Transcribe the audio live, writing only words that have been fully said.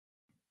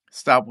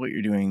Stop what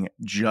you're doing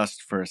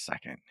just for a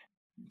second.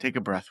 Take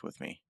a breath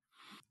with me.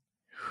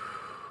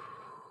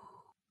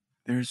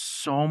 There's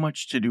so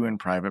much to do in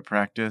private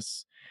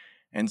practice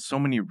and so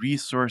many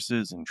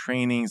resources and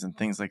trainings and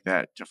things like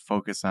that to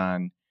focus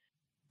on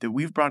that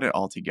we've brought it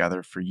all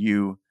together for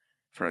you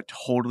for a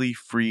totally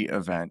free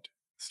event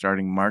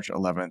starting March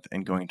 11th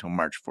and going till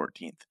March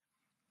 14th.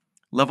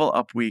 Level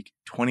Up Week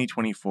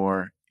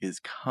 2024 is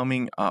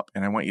coming up,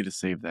 and I want you to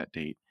save that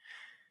date.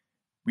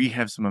 We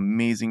have some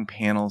amazing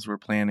panels we're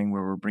planning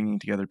where we're bringing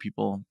together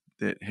people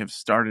that have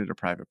started a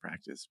private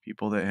practice,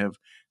 people that have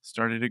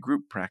started a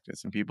group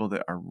practice, and people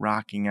that are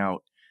rocking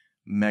out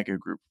mega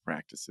group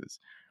practices.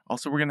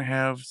 Also, we're going to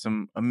have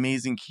some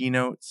amazing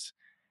keynotes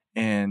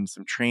and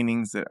some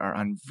trainings that are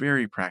on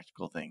very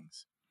practical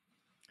things.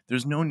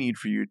 There's no need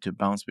for you to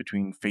bounce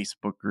between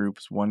Facebook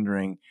groups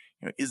wondering,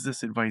 is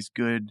this advice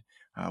good?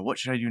 What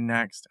should I do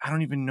next? I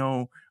don't even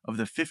know of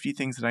the 50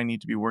 things that I need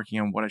to be working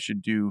on what I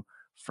should do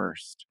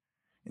first.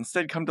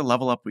 Instead, come to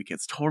Level Up Week.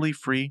 It's totally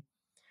free.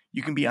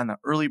 You can be on the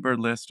early bird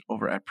list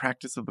over at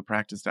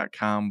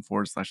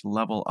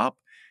practiceofthepractice.com/level up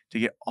to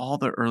get all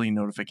the early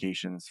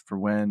notifications for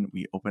when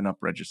we open up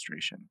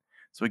registration.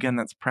 So again,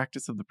 that's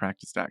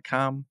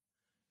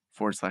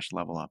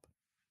practiceofthepractice.com/level up.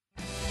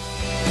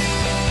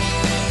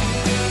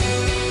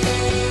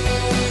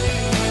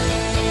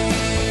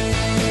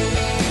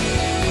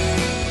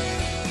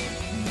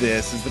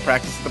 This is the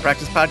Practice of the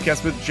Practice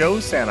podcast with Joe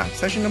Sanok,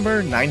 session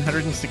number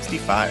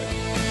 965.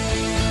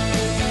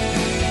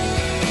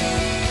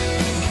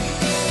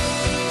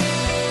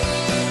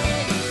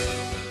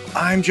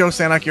 I'm Joe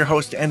Sanok, your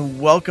host,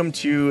 and welcome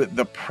to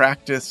the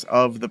Practice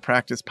of the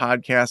Practice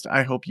podcast.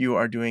 I hope you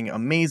are doing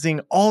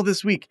amazing. All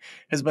this week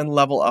has been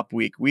Level Up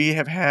Week. We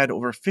have had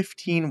over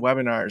 15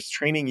 webinars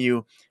training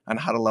you on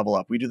how to level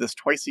up. We do this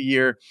twice a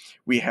year.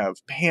 We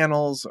have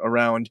panels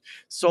around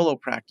solo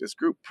practice,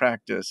 group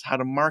practice, how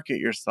to market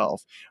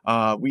yourself.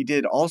 We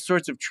did all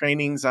sorts of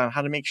trainings on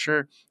how to make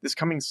sure this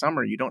coming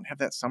summer you don't have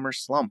that summer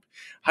slump.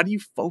 How do you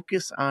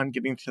focus on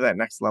getting to that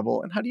next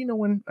level? And how do you know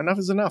when enough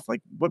is enough?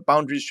 Like, what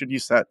boundaries should you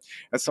set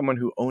as someone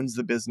who owns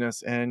the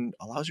business and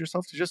allows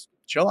yourself to just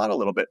chill out a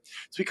little bit?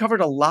 So we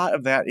covered a lot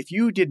of that. If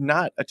you did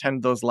not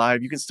attend those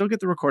live, you can still get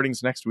the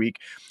recordings next week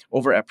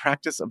over at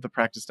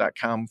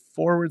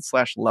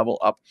practiceofthepractice.com/level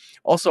up.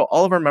 Also,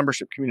 all of our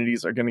membership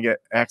communities are going to get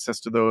access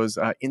to those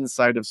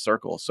inside of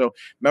Circle. So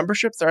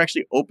memberships are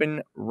actually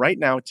open right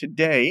now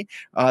today.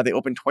 They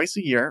open twice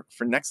a year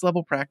for Next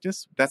Level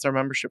Practice. That's our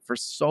membership for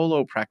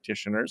solo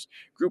practitioners.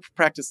 Group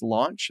Practice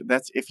Launch.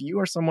 That's if you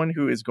are someone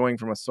who is going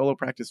from a solo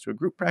practice to a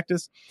group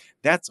practice.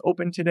 That's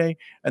open today.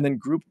 And then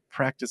Group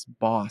Practice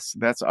Boss.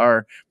 That's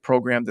our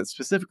program that's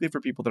specifically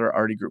for people that are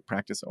already group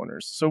practice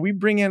owners. So we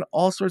bring in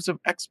all sorts of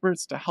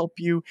experts to help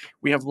you.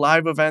 We have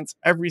live events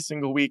every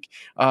single week.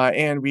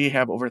 And we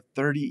have over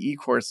 30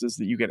 e-courses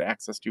that you get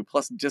access to,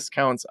 plus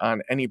discounts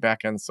on any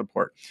back-end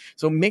support.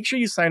 So make sure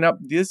you sign up.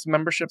 These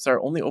memberships are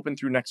only open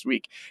through next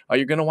week.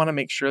 You're going to want to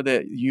make sure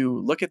that you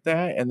look at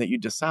that and that you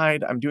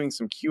decide. I'm doing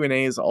some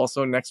Q&As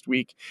also next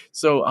week.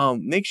 So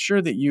make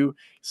sure that you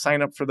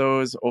sign up for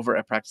those over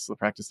at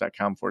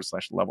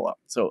practiceofthepractice.com/level up.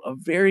 So a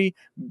very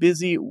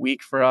busy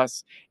week for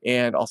us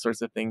and all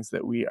sorts of things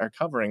that we are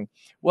covering.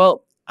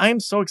 Well, I'm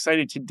so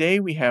excited. Today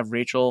we have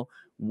Rachel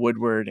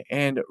Woodward.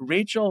 And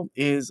Rachel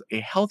is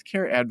a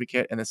healthcare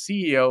advocate and the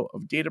CEO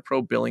of Data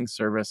Pro Billing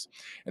Service,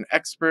 an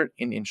expert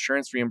in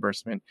insurance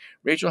reimbursement.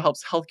 Rachel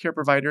helps healthcare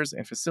providers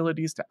and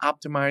facilities to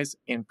optimize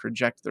and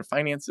project their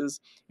finances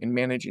and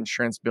manage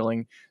insurance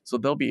billing so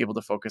they'll be able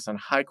to focus on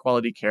high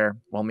quality care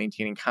while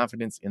maintaining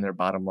confidence in their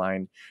bottom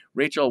line.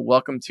 Rachel,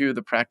 welcome to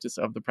the Practice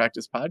of the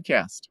Practice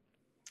podcast.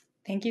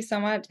 Thank you so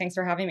much. Thanks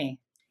for having me.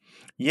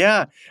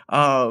 Yeah.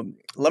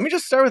 Let me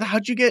just start with,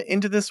 how'd you get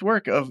into this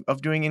work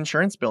of doing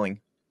insurance billing?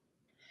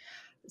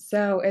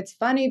 So it's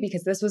funny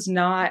because this was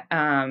not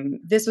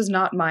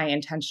my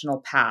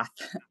intentional path.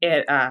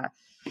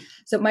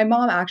 So my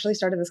mom actually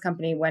started this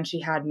company when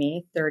she had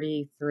me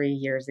 33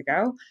 years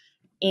ago,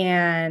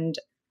 and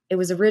it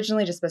was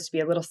originally just supposed to be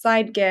a little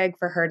side gig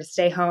for her to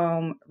stay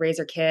home, raise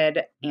her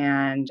kid,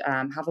 and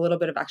have a little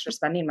bit of extra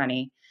spending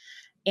money.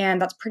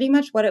 And that's pretty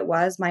much what it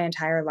was my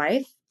entire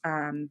life.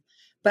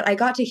 But I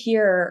got to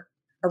hear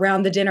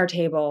around the dinner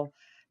table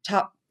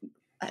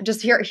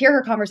just hear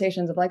her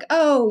conversations of like,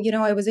 oh,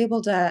 I was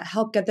able to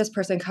help get this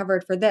person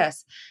covered for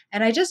this.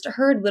 And I just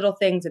heard little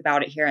things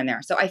about it here and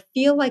there. So I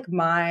feel like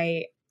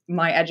my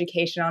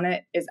education on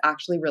it is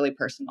actually really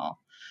personal.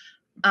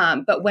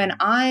 But when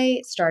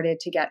I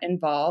started to get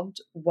involved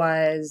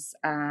was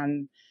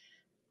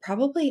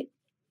probably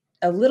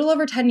a little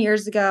over 10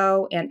 years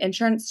ago, and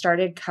insurance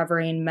started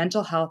covering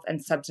mental health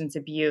and substance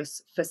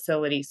abuse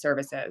facility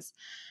services.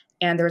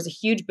 And there was a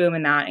huge boom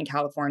in that in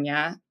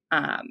California.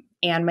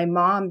 And my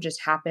mom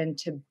just happened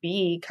to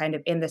be kind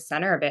of in the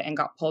center of it and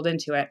got pulled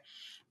into it.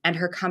 And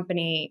her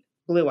company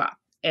blew up.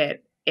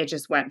 It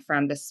just went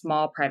from this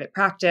small private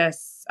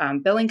practice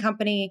billing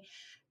company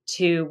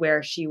to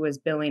where she was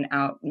billing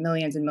out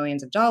millions and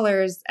millions of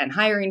dollars and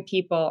hiring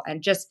people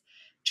and just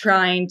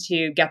trying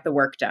to get the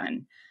work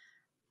done.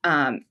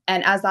 And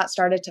as that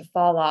started to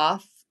fall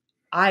off,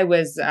 I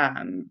was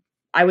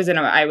I was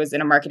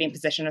in a marketing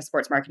position, a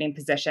sports marketing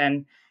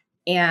position,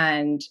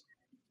 and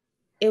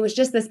it was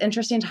just this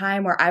interesting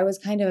time where I was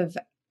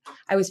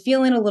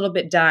feeling a little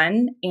bit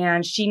done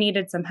and she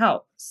needed some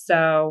help.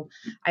 So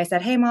I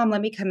said, "Hey mom,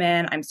 let me come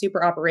in. I'm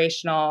super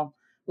operational.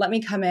 Let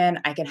me come in.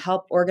 I can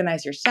help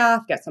organize your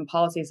staff, get some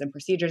policies and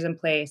procedures in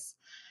place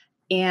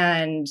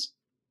and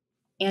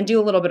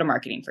do a little bit of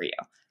marketing for you."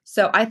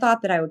 So I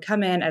thought that I would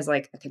come in as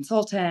like a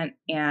consultant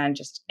and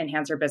just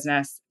enhance her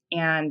business.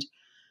 And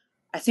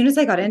as soon as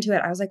I got into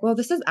it, I was like, well,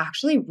 this is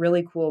actually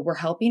really cool. We're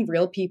helping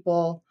real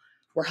people.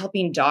 We're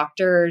helping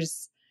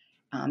doctors.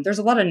 There's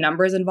a lot of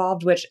numbers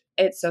involved, which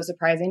it's so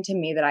surprising to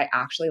me that I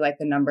actually like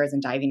the numbers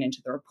and diving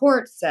into the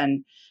reports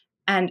and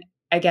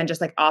again,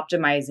 just like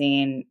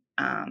optimizing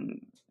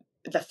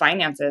the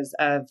finances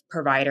of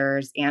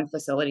providers and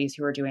facilities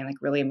who are doing like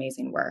really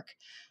amazing work.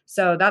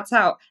 So that's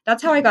how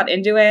I got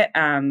into it.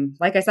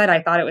 Like I said,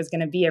 I thought it was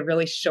going to be a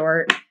really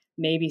short,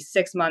 maybe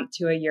 6 month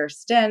to a year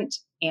stint,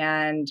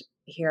 and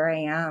here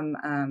I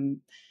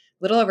am,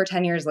 little over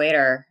 10 years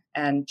later,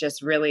 and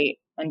just really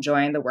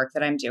enjoying the work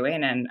that I'm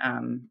doing and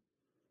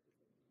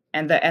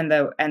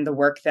the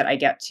work that I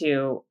get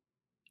to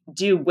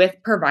do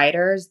with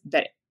providers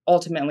that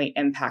ultimately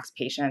impacts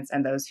patients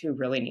and those who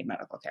really need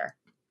medical care.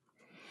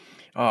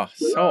 Oh,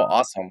 so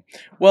awesome.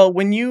 Well,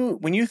 when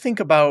you think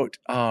about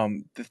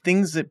the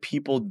things that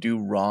people do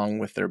wrong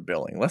with their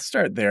billing, let's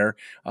start there.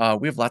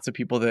 We have lots of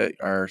people that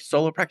are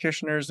solo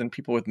practitioners and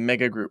people with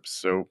mega groups,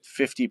 so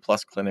 50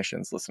 plus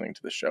clinicians listening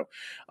to the show.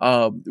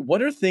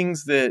 What are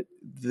things that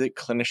the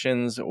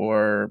clinicians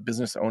or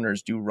business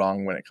owners do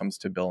wrong when it comes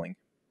to billing?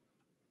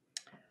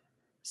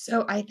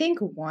 So I think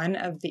one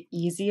of the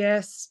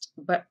easiest,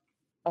 but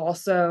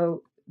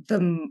also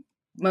the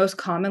most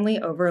commonly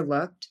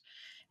overlooked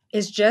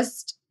is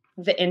just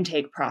the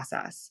intake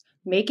process.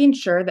 Making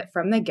sure that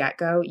from the get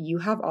go, you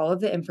have all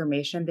of the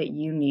information that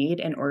you need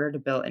in order to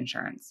bill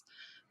insurance.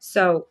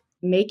 So,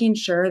 making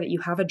sure that you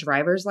have a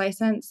driver's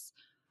license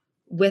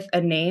with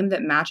a name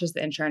that matches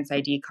the insurance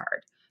ID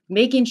card.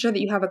 Making sure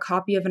that you have a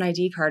copy of an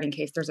ID card in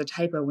case there's a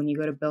typo when you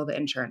go to bill the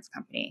insurance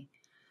company.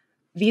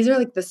 These are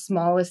like the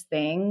smallest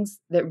things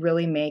that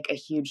really make a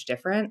huge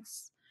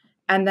difference.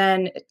 And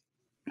then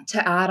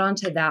to add on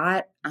to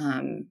that,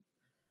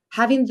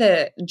 having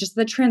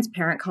the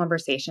transparent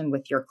conversation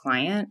with your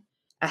client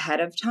ahead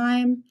of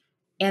time,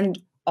 and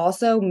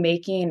also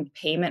making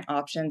payment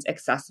options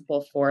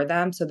accessible for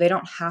them so they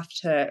don't have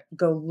to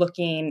go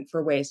looking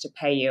for ways to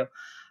pay you.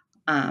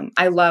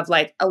 I love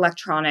like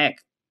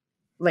electronic,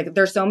 like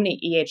there's so many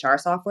EHR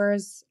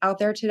softwares out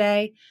there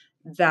today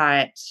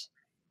that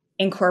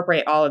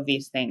incorporate all of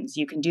these things.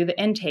 You can do the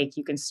intake,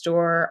 you can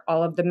store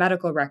all of the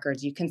medical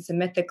records, you can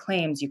submit the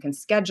claims, you can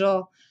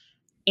schedule,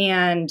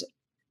 and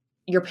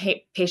your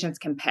patients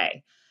can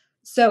pay.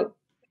 So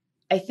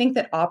I think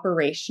that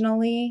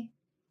operationally,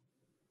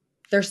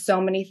 there's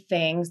so many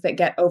things that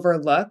get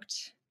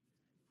overlooked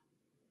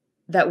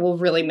that will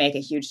really make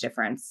a huge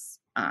difference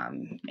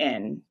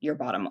in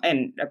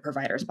a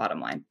provider's bottom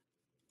line.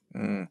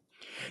 Mm.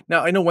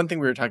 Now, I know one thing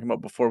we were talking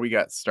about before we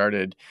got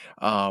started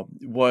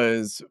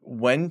was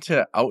when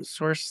to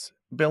outsource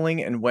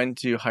billing and when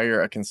to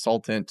hire a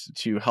consultant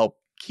to help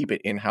keep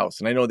it in-house.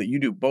 And I know that you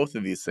do both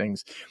of these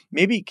things.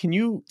 Maybe can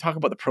you talk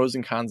about the pros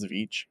and cons of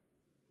each?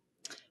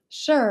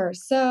 Sure.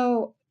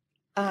 So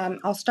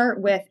I'll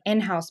start with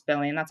in-house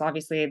billing. That's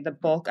obviously the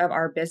bulk of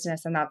our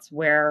business, and that's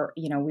where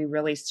we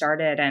really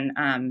started.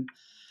 And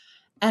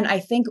I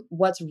think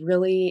what's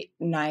really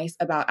nice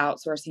about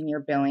outsourcing your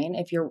billing,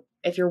 if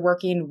you're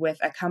working with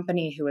a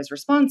company who is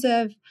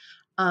responsive,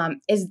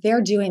 is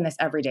they're doing this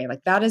every day.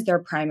 Like that is their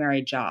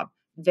primary job.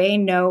 They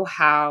know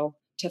how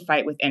to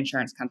fight with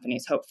insurance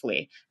companies.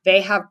 Hopefully,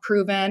 they have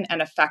proven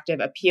and effective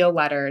appeal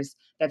letters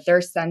that they're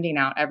sending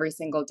out every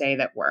single day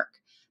that work.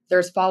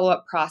 There's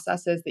follow-up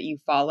processes that you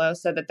follow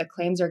so that the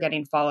claims are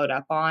getting followed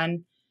up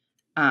on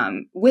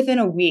within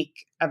a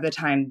week of the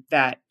time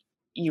that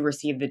you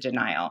receive the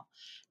denial.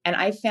 And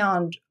I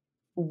found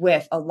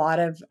with a lot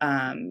of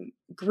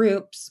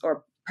groups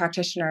or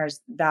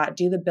practitioners that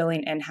do the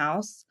billing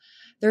in-house,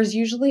 there's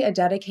usually a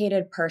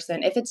dedicated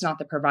person, if it's not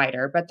the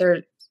provider, but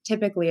there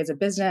typically is a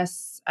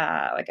business,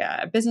 like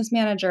a business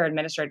manager,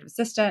 administrative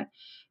assistant,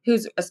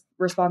 who's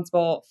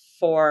responsible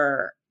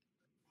for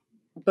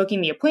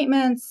booking the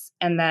appointments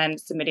and then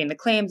submitting the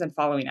claims and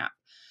following up.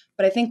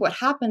 But I think what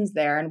happens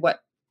there and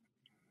what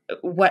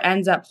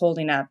ends up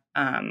holding up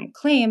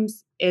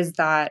claims is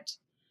that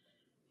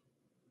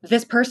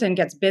this person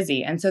gets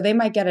busy. And so they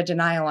might get a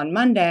denial on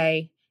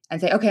Monday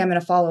and say, okay, I'm going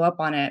to follow up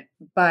on it.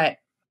 But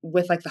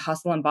with like the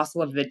hustle and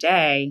bustle of the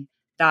day,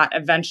 that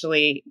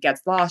eventually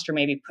gets lost or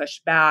maybe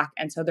pushed back.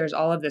 And so there's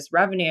all of this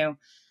revenue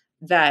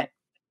that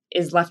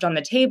is left on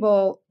the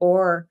table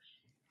or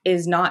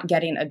is not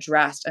getting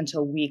addressed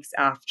until weeks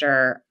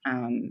after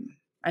the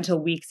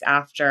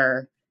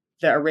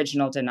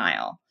original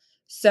denial.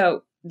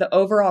 So the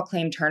overall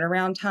claim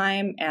turnaround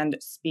time and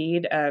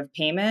speed of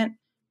payment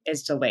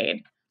is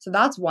delayed. So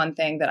that's one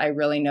thing that I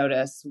really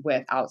notice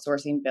with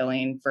outsourcing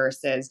billing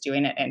versus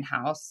doing it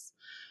in-house.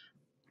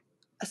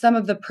 Some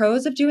of the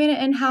pros of doing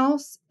it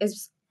in-house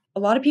is a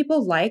lot of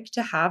people like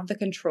to have the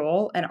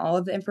control and all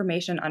of the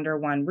information under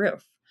one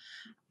roof.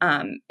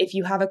 If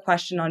you have a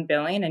question on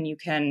billing and you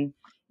can,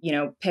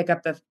 pick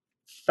up the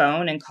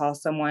phone and call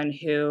someone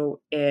who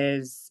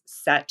is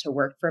set to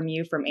work from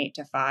you from 8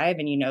 to 5,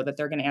 and you know that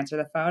they're going to answer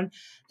the phone,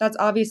 that's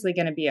obviously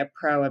going to be a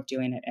pro of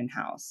doing it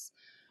in-house.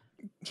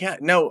 Yeah.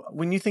 Now,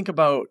 when you think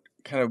about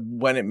kind of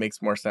when it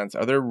makes more sense,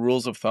 are there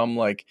rules of thumb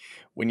like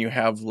when you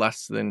have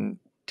less than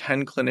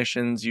 10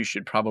 clinicians, you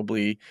should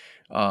probably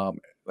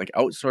like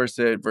outsource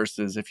it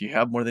versus if you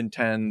have more than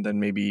 10, then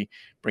maybe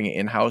bring it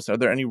in-house? Are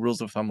there any rules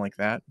of thumb like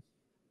that?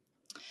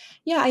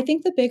 Yeah, I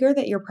think the bigger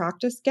that your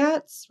practice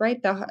gets, right,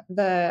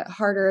 the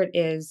harder it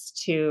is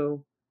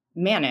to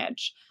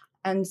manage.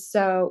 And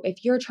so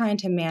if you're trying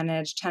to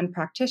manage 10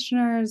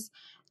 practitioners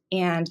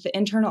and the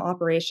internal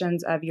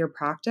operations of your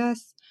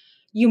practice,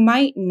 you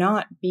might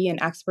not be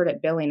an expert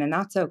at billing, and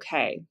that's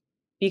okay,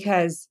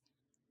 because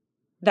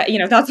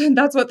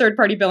that's what third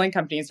party billing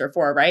companies are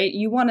for, right?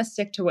 You want to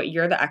stick to what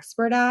you're the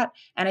expert at.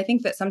 And I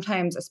think that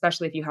sometimes,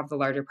 especially if you have the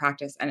larger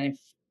practice and if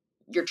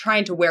you're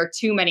trying to wear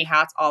too many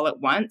hats all at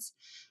once,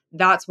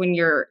 that's when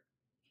you're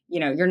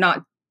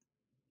not,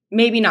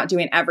 maybe not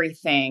doing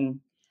everything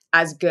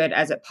as good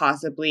as it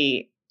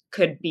possibly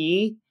could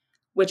be,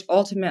 which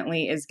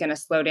ultimately is going to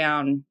slow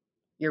down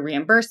your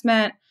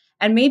reimbursement.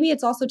 And maybe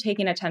it's also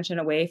taking attention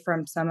away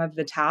from some of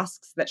the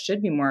tasks that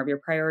should be more of your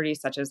priority,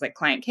 such as like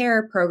client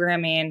care,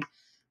 programming,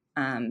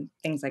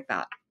 things like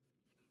that.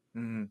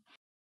 Mhm.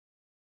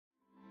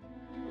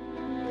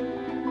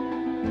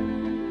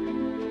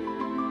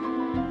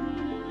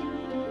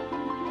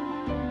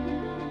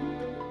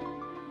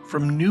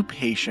 From new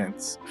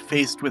patients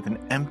faced with an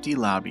empty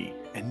lobby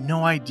and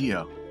no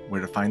idea where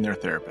to find their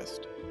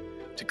therapist,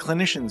 to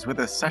clinicians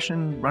with a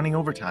session running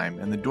overtime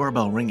and the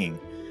doorbell ringing,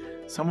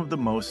 some of the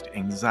most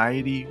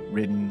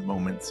anxiety-ridden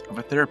moments of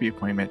a therapy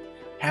appointment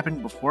happen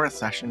before a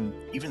session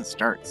even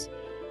starts.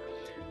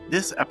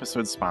 This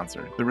episode's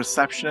sponsor, the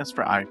Receptionist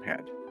for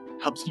iPad,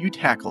 helps you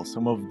tackle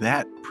some of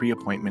that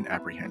pre-appointment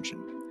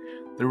apprehension.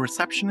 The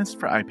Receptionist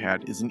for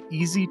iPad is an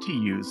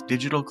easy-to-use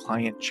digital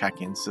client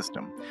check-in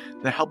system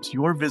that helps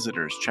your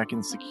visitors check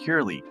in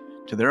securely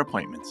to their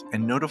appointments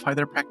and notify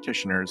their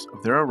practitioners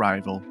of their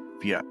arrival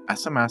via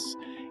SMS,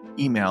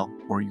 email,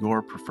 or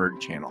your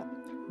preferred channel.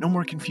 No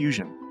more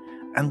confusion,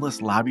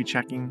 endless lobby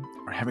checking,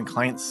 or having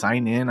clients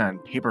sign in on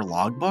paper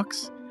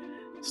logbooks.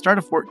 Start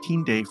a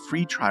 14-day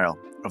free trial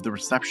of the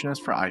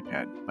Receptionist for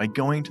iPad by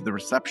going to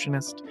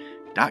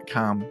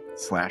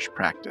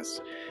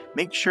thereceptionist.com/practice.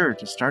 Make sure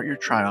to start your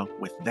trial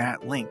with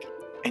that link,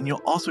 and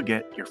you'll also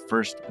get your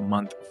first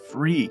month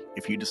free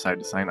if you decide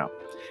to sign up.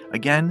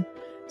 Again,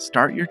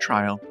 start your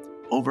trial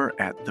over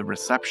at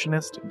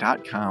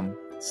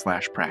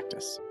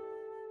thereceptionist.com/practice.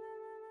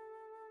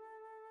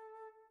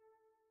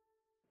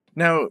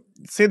 Now,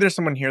 say there's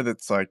someone here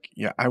that's like,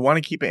 yeah, I want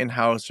to keep it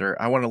in-house or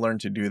I want to learn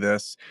to do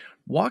this.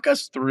 Walk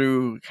us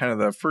through kind of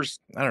the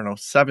first,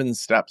 7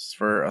 steps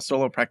for a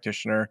solo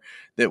practitioner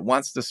that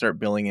wants to start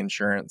billing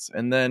insurance.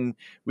 And then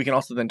we can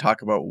also then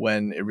talk about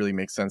when it really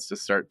makes sense to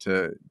start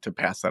to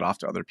pass that off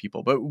to other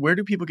people. But where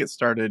do people get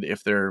started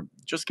if they're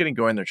just getting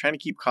going, they're trying to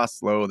keep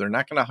costs low, they're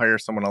not going to hire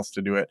someone else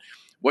to do it?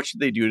 What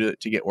should they do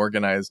to get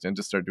organized and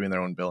to start doing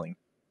their own billing?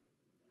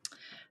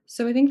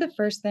 So I think the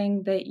first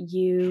thing that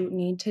you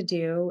need to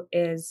do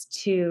is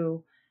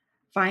to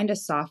find a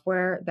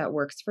software that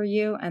works for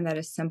you and that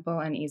is simple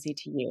and easy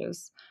to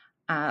use.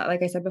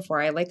 Like I said before,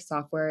 I like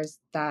softwares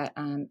that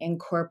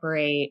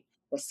incorporate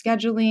the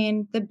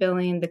scheduling, the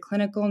billing, the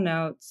clinical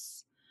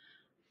notes,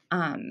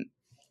 um,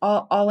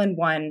 all in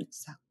one,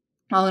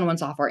 all in one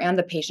software, and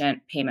the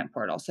patient payment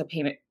portal, so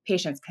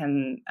patients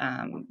can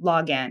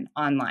log in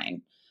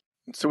online.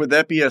 So would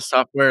that be a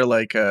software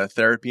like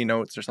Therapy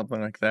Notes or something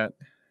like that?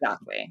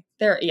 Exactly.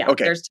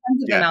 Okay. There's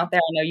tons of them Yeah. out there.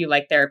 I know you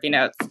like Therapy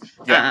Notes.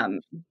 Yeah.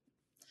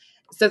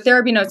 So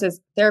Therapy Notes is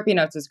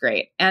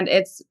great, and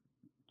it's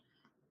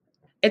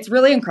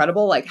really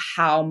incredible, like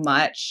how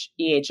much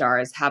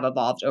EHRs have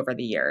evolved over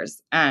the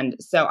years. And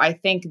so I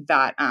think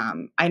that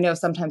I know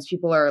sometimes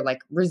people are like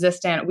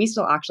resistant. We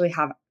still actually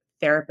have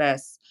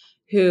therapists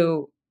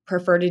who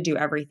prefer to do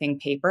everything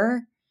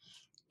paper,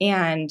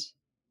 and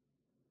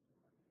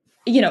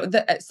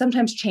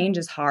sometimes change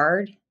is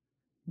hard,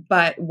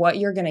 but what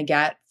you're going to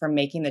get from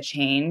making the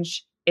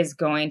change is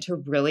going to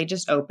really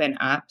just open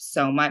up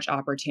so much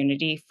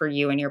opportunity for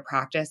you and your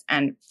practice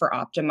and for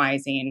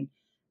optimizing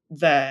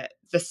the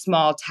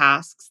small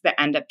tasks that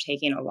end up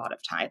taking a lot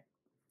of time.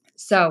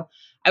 So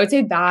I would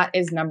say that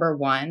is number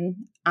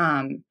one.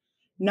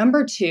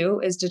 Number two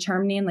is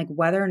determining like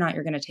whether or not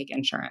you're going to take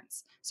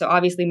insurance. So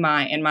obviously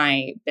in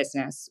my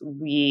business,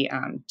 we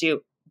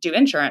do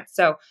insurance.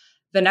 So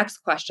the next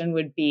question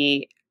would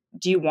be,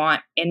 do you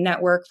want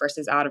in-network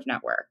versus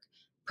out-of-network?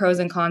 Pros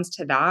and cons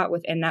to that.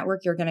 With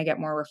in-network, you're going to get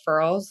more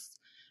referrals.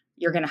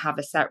 You're going to have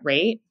a set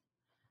rate.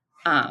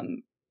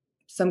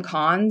 Some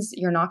cons,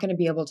 you're not going to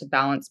be able to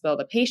balance bill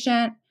the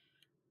patient.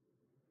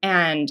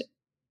 And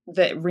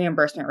the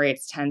reimbursement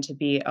rates tend to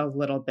be a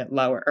little bit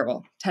lower, or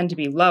will tend to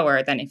be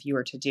lower than if you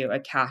were to do a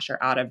cash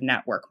or out of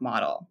network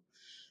model.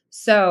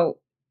 So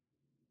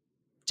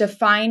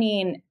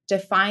defining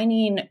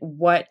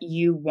what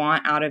you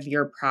want out of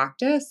your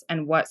practice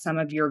and what some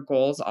of your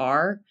goals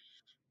are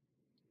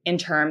in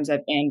terms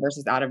of in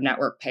versus out of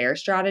network payer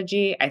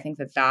strategy, I think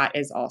that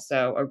is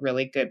also a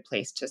really good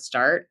place to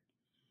start.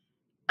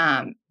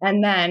 And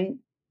then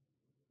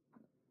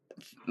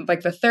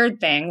like the third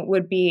thing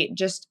would be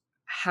just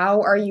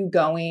how are you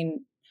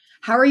going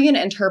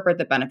to interpret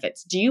the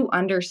benefits? Do you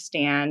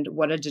understand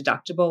what a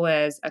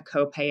deductible is, a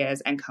copay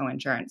is, and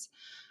coinsurance?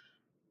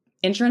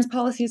 Insurance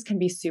policies can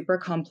be super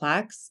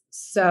complex.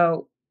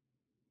 So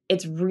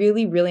it's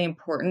really, really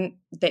important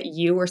that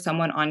you or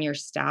someone on your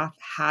staff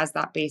has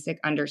that basic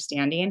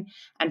understanding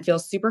and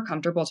feels super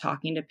comfortable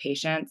talking to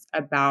patients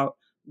about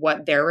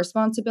what their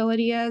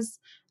responsibility is.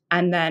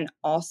 And then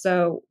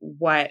also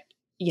what,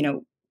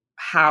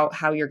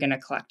 how you're going to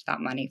collect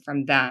that money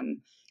from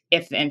them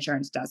if the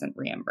insurance doesn't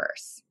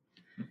reimburse.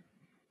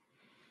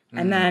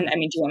 And then, do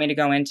you want me to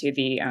go into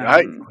the...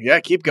 Yeah,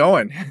 keep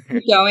going.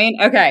 Keep going?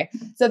 Okay.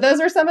 So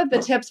those are some of the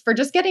tips for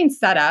just getting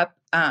set up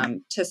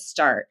to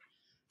start.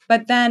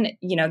 But then,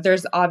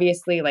 there's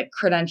obviously like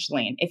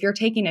credentialing. If you're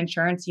taking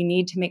insurance, you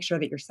need to make sure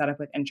that you're set up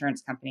with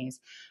insurance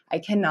companies. I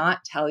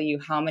cannot tell you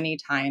how many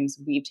times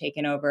we've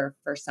taken over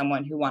for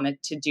someone who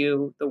wanted to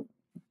do the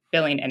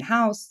billing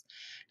in-house.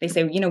 They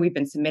say, we've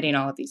been submitting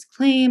all of these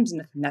claims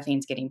and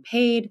nothing's getting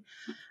paid.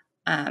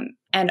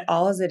 And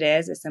all as it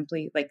is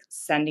simply like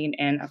sending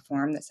in a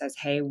form that says,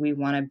 hey, we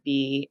want to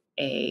be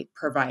a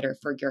provider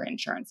for your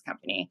insurance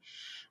company.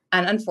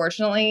 And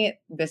unfortunately,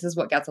 this is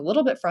what gets a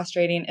little bit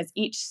frustrating is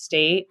each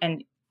state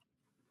and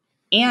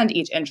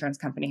each insurance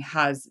company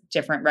has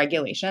different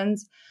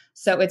regulations.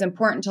 So it's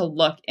important to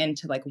look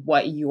into like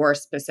what your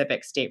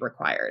specific state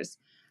requires.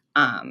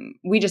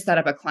 We just set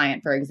up a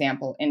client, for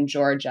example, in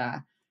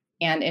Georgia.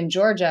 And in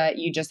Georgia,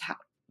 you just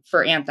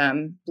for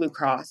Anthem Blue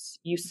Cross,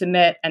 you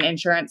submit an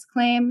insurance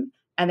claim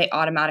and they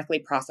automatically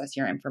process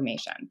your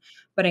information.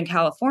 But in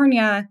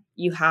California,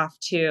 you have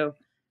to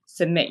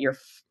submit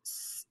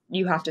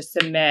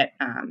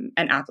an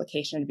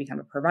application to become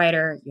a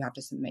provider. You have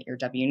to submit your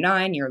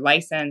W-9, your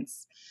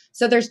license.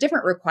 So there's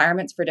different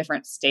requirements for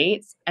different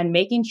states, and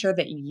making sure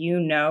that you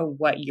know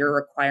what your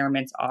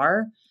requirements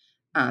are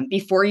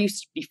before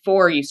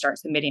you start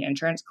submitting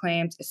insurance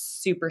claims is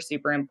super,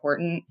 super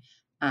important.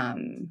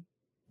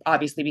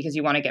 Obviously, because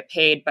you want to get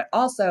paid, but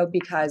also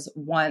because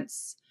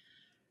once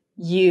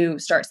you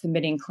start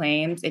submitting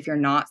claims, if you're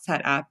not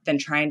set up, then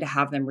trying to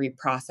have them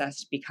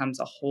reprocessed becomes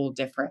a whole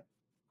different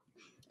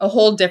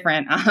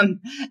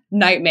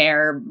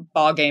nightmare,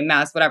 ball game,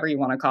 mess, whatever you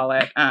want to call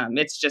it.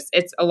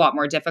 It's a lot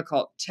more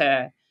difficult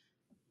to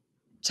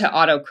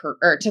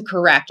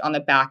correct on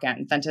the back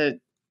end than to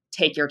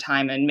take your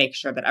time and make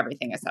sure that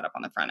everything is set up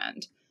on the front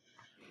end.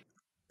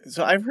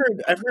 So I've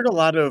heard a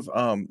lot of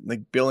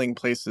like billing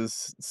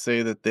places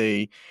say that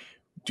they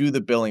do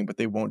the billing, but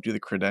they won't do the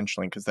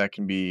credentialing because that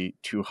can be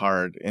too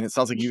hard. And it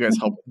sounds like you guys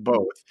help with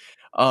both.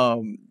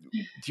 Do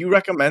you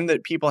recommend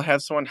that people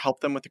have someone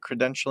help them with the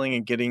credentialing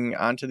and getting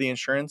onto the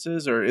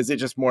insurances, or is it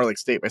just more like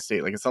state by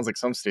state? Like it sounds like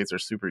some states are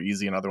super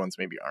easy and other ones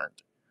maybe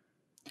aren't.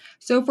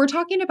 So if we're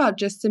talking about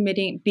just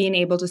being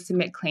able to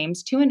submit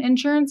claims to an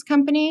insurance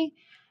company,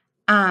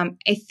 I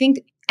think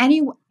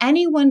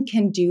anyone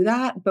can do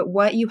that. But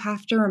what you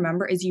have to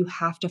remember is you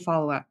have to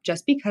follow up.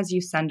 Just because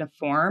you send a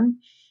form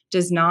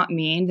does not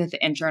mean that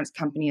the insurance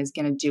company is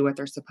going to do what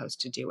they're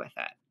supposed to do with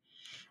it.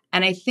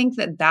 And I think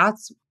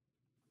that's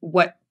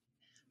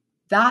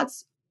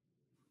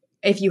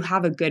if you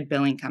have a good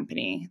billing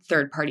company,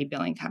 third-party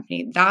billing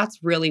company,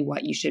 that's really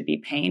what you should be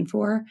paying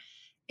for,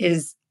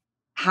 is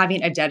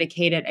having a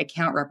dedicated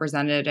account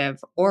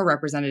representative or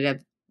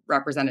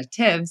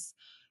representatives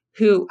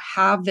who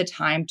have the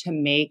time to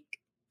make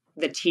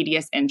the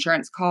tedious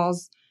insurance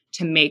calls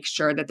to make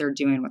sure that they're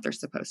doing what they're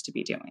supposed to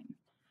be doing.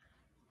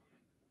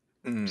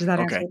 Does that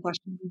answer Okay. the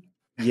question?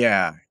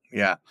 Yeah.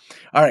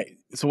 All right.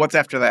 So what's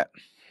after that?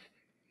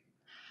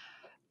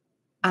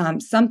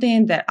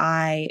 Something that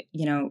I,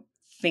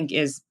 think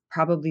is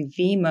probably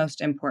the most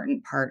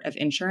important part of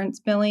insurance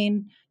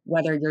billing,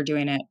 whether you're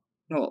doing it,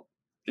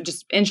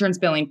 just insurance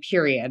billing,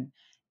 period,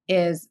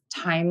 is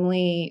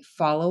timely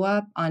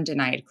follow-up on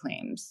denied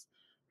claims.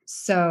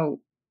 So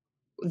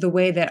the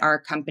way that our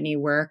company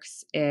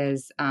works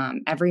is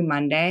every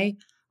Monday,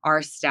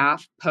 our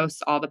staff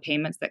posts all the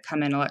payments that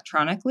come in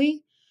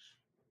electronically.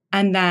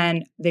 And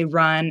then they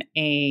run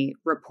a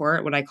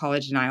report, what I call a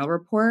denial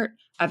report,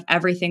 of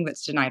everything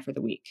that's denied for the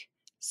week.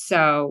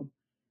 So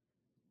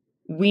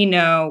we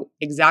know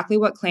exactly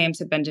what claims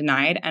have been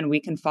denied and we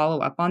can follow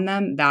up on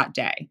them that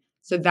day.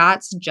 So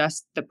that's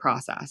just the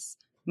process.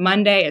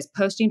 Monday is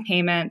posting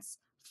payments,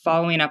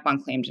 following up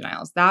on claim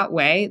denials. That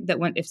way, that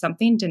if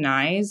something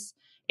denies,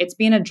 it's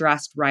being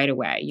addressed right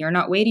away. You're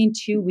not waiting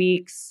 2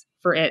 weeks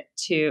for it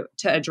to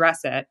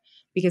address it,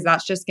 because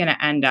that's just going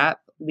to end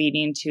up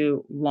leading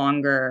to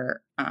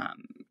longer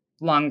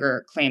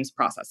claims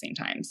processing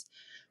times.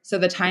 So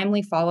the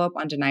timely follow-up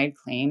on denied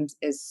claims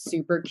is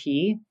super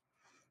key.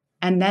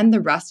 And then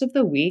the rest of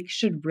the week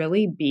should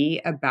really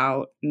be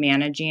about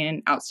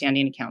managing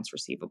outstanding accounts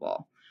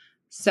receivable.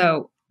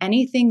 So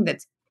anything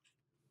that's,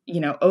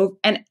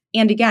 and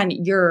again,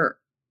 your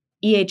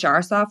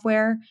EHR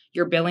software,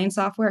 your billing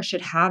software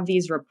should have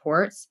these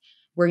reports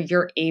where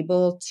you're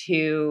able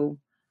to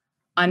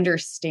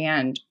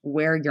understand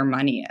where your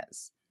money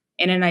is.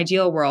 In an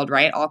ideal world,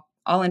 right?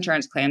 All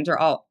insurance claims or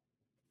all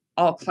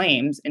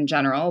claims in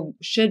general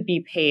should be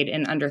paid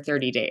in under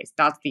 30 days.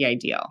 That's the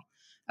ideal.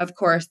 Of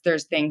course,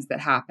 there's things that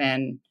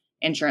happen.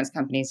 Insurance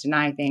companies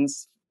deny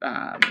things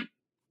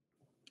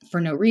for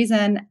no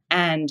reason.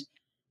 And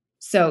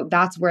so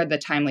that's where the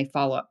timely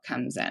follow-up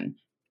comes in.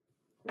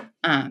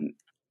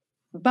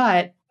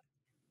 But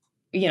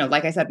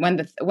like I said,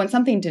 when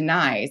something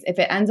denies, if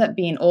it ends up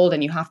being old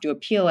and you have to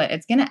appeal it,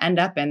 it's going to end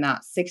up in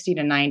that 60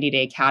 to 90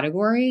 day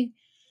category.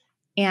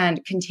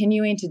 And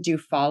continuing to do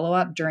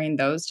follow-up during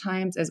those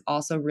times is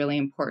also really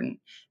important,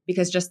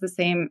 because just the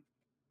same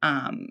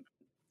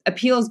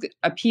appeals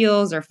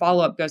or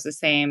follow-up goes the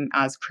same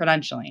as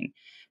credentialing.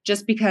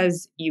 Just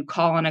because you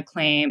call on a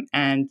claim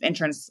and the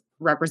insurance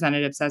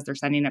representative says they're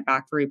sending it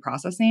back for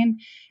reprocessing,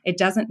 it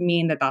doesn't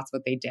mean that that's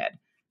what they did.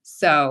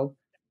 So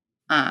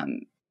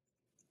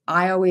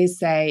I always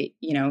say,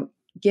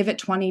 give it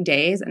 20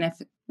 days. And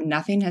if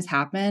nothing has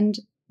happened,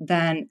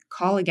 then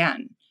call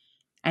again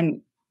and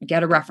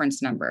get a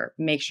reference number.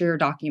 Make sure you're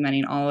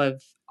documenting all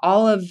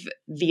of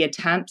the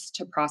attempts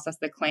to process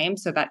the claim,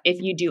 so that if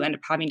you do end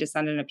up having to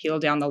send an appeal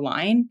down the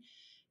line,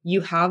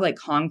 you have like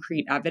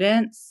concrete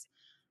evidence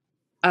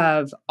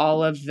of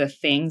all of the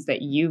things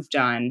that you've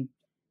done.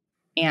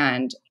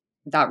 And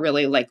that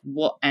really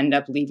will end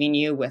up leaving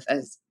you with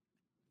a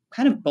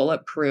kind of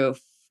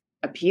bulletproof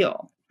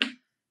appeal,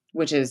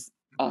 which is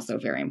also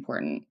very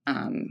important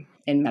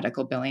in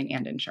medical billing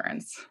and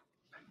insurance.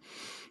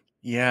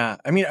 Yeah.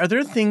 I mean, are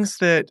there things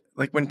that,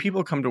 like, when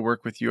people come to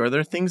work with you, are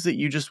there things that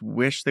you just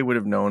wish they would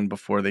have known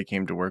before they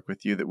came to work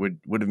with you that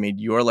would have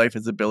made your life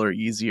as a biller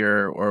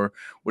easier, or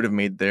would have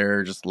made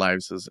their just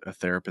lives as a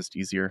therapist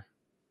easier?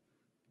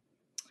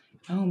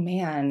 Oh,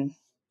 man.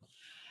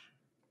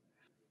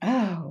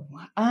 Oh,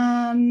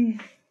 man,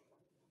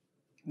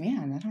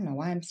 I don't know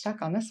why I'm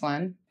stuck on this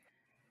one.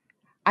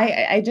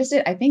 I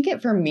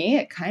think for me,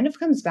 it kind of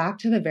comes back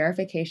to the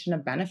verification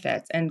of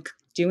benefits and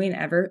doing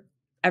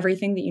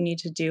everything that you need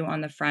to do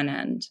on the front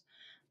end.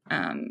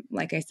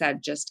 Like I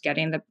said, just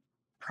getting the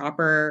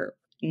proper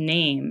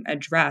name,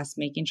 address,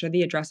 making sure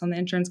the address on the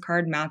insurance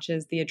card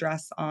matches the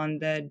address on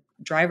the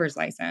driver's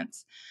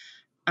license.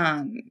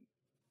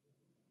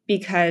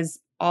 Because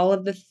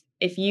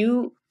if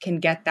you can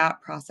get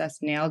that process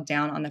nailed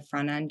down on the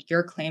front end,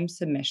 your claim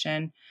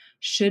submission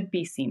should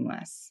be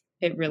seamless.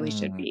 It really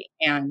should be.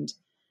 And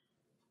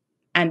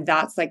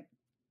that's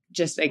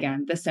just,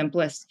 again, the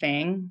simplest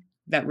thing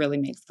that really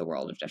makes the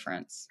world of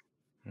difference.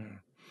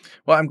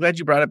 Well, I'm glad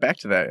you brought it back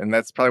to that. And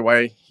that's probably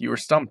why you were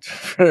stumped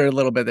for a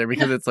little bit there,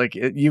 because it's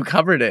you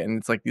covered it. And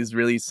it's like these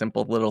really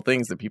simple little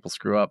things that people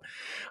screw up.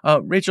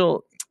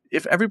 Rachel,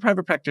 if every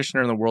private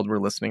practitioner in the world were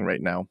listening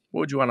right now,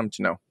 what would you want them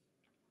to know?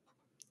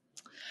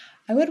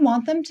 I would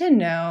want them to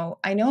know,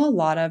 I know a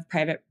lot of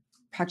private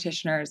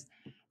practitioners,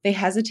 they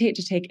hesitate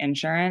to take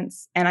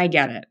insurance, and I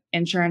get it.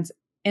 Insurance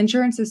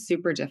is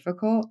super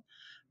difficult,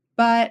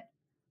 but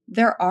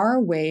there are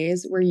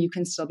ways where you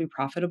can still be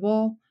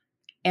profitable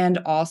and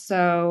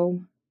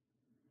also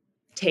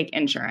take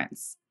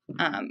insurance.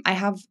 I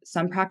have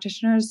some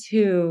practitioners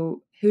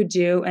who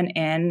do an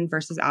in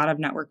versus out of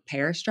network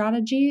payer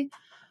strategy,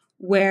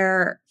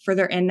 where for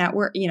their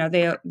in-network,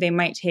 they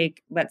might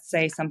take, let's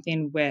say,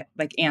 something with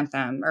like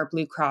Anthem or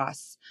Blue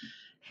Cross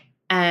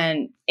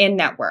and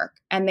in-network,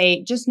 and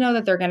they just know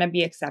that they're going to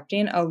be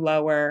accepting a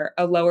lower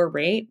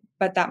rate,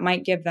 but that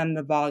might give them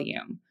the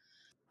volume.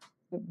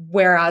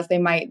 Whereas they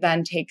might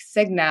then take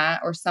Cigna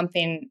or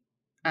something,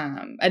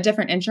 a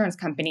different insurance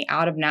company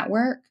out of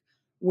network,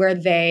 where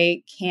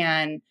they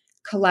can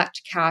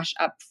collect cash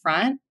up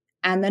front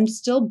and then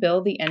still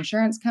bill the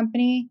insurance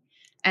company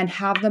and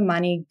have the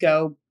money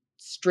go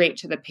straight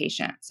to the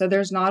patient. So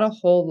there's not a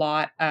whole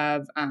lot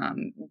of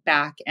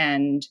back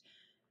end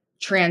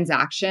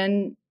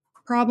transaction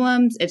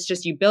problems. It's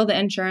just you bill the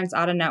insurance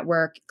out of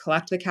network,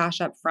 collect the cash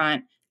up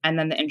front, and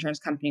then the insurance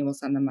company will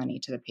send the money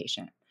to the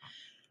patient.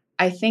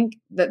 I think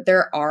that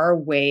there are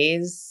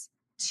ways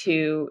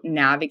to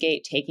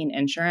navigate taking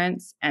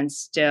insurance and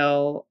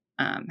still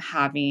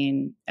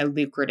having a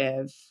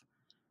lucrative,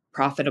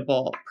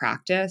 profitable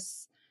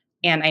practice.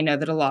 And I know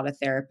that a lot of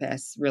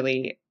therapists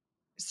really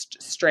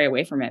stray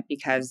away from it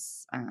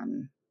because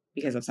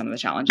of some of the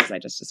challenges I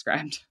just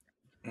described.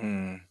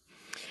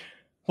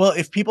 Well,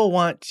 if people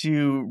want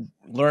to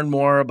learn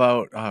more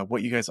about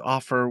what you guys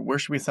offer, where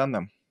should we send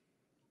them?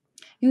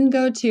 You can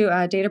go to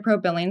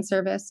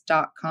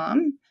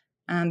dataprobillingservice.com.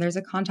 There's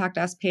a contact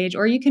us page,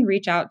 or you can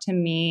reach out to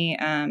me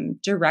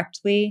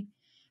directly.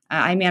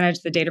 I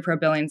manage the Data Pro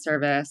Billing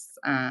Service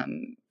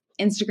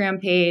Instagram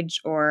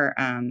page or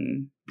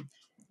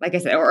like I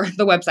said, or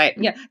the website.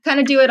 Yeah, kind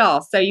of do it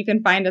all. So you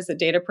can find us at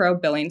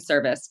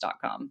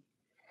dataprobillingservice.com.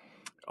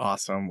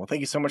 Awesome. Well,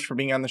 thank you so much for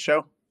being on the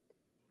show.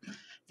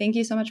 Thank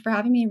you so much for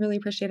having me. Really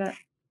appreciate it.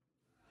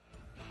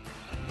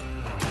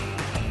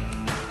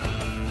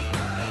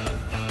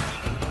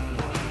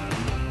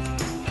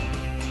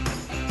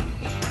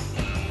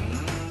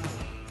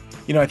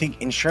 I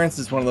think insurance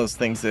is one of those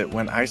things that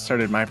when I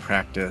started my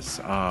practice,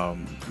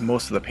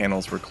 most of the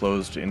panels were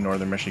closed in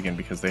Northern Michigan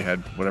because they had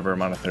whatever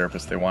amount of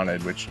therapists they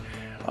wanted, which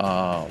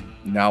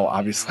now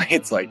obviously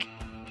it's like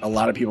a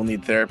lot of people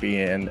need therapy,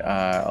 and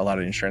a lot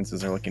of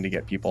insurances are looking to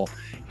get people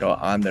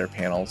on their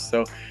panels.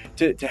 So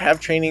to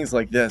have trainings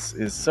like this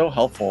is so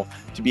helpful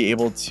to be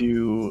able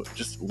to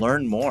just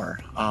learn more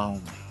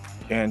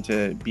and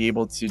to be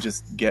able to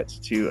just get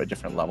to a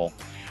different level.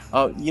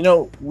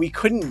 We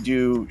couldn't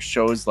do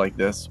shows like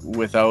this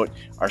without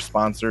our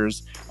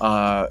sponsors.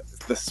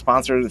 The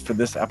sponsor for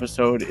this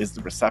episode is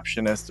The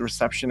Receptionist. The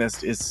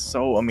Receptionist is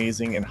so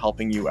amazing in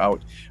helping you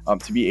out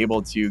to be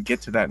able to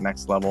get to that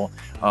next level,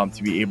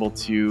 to be able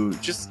to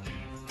just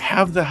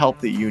have the help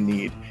that you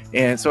need.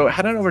 And so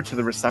head on over to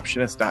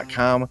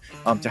thereceptionist.com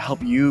to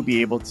help you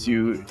be able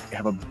to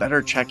have a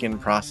better check-in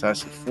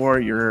process for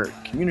your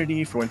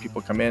community, for when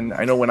people come in.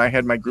 I know when I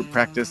had my group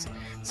practice,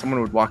 someone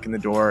would walk in the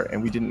door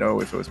and we didn't know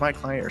if it was my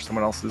client or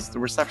someone else's. The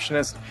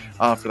Receptionist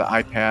for the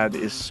iPad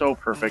is so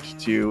perfect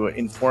to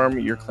inform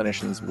your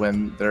clinicians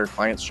when their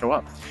clients show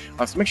up.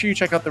 So make sure you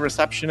check out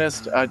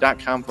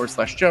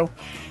thereceptionist.com/Joe.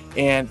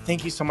 And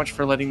thank you so much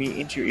for letting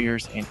me into your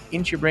ears and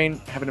into your brain.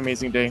 Have an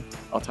amazing day.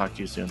 I'll talk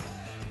to you soon.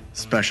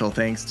 Special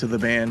thanks to the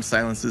band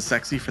Silence is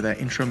Sexy for that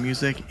intro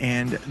music,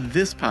 and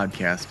this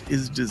podcast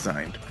is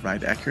designed to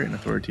provide accurate and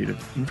authoritative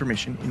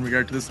information in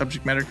regard to the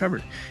subject matter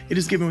covered. It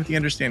is given with the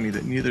understanding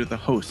that neither the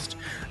host,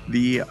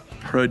 the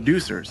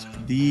producers,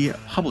 the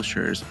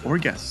publishers, or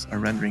guests are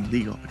rendering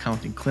legal,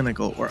 accounting,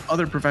 clinical, or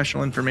other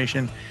professional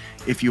information.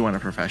 If you want a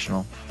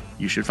professional,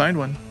 you should find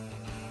one.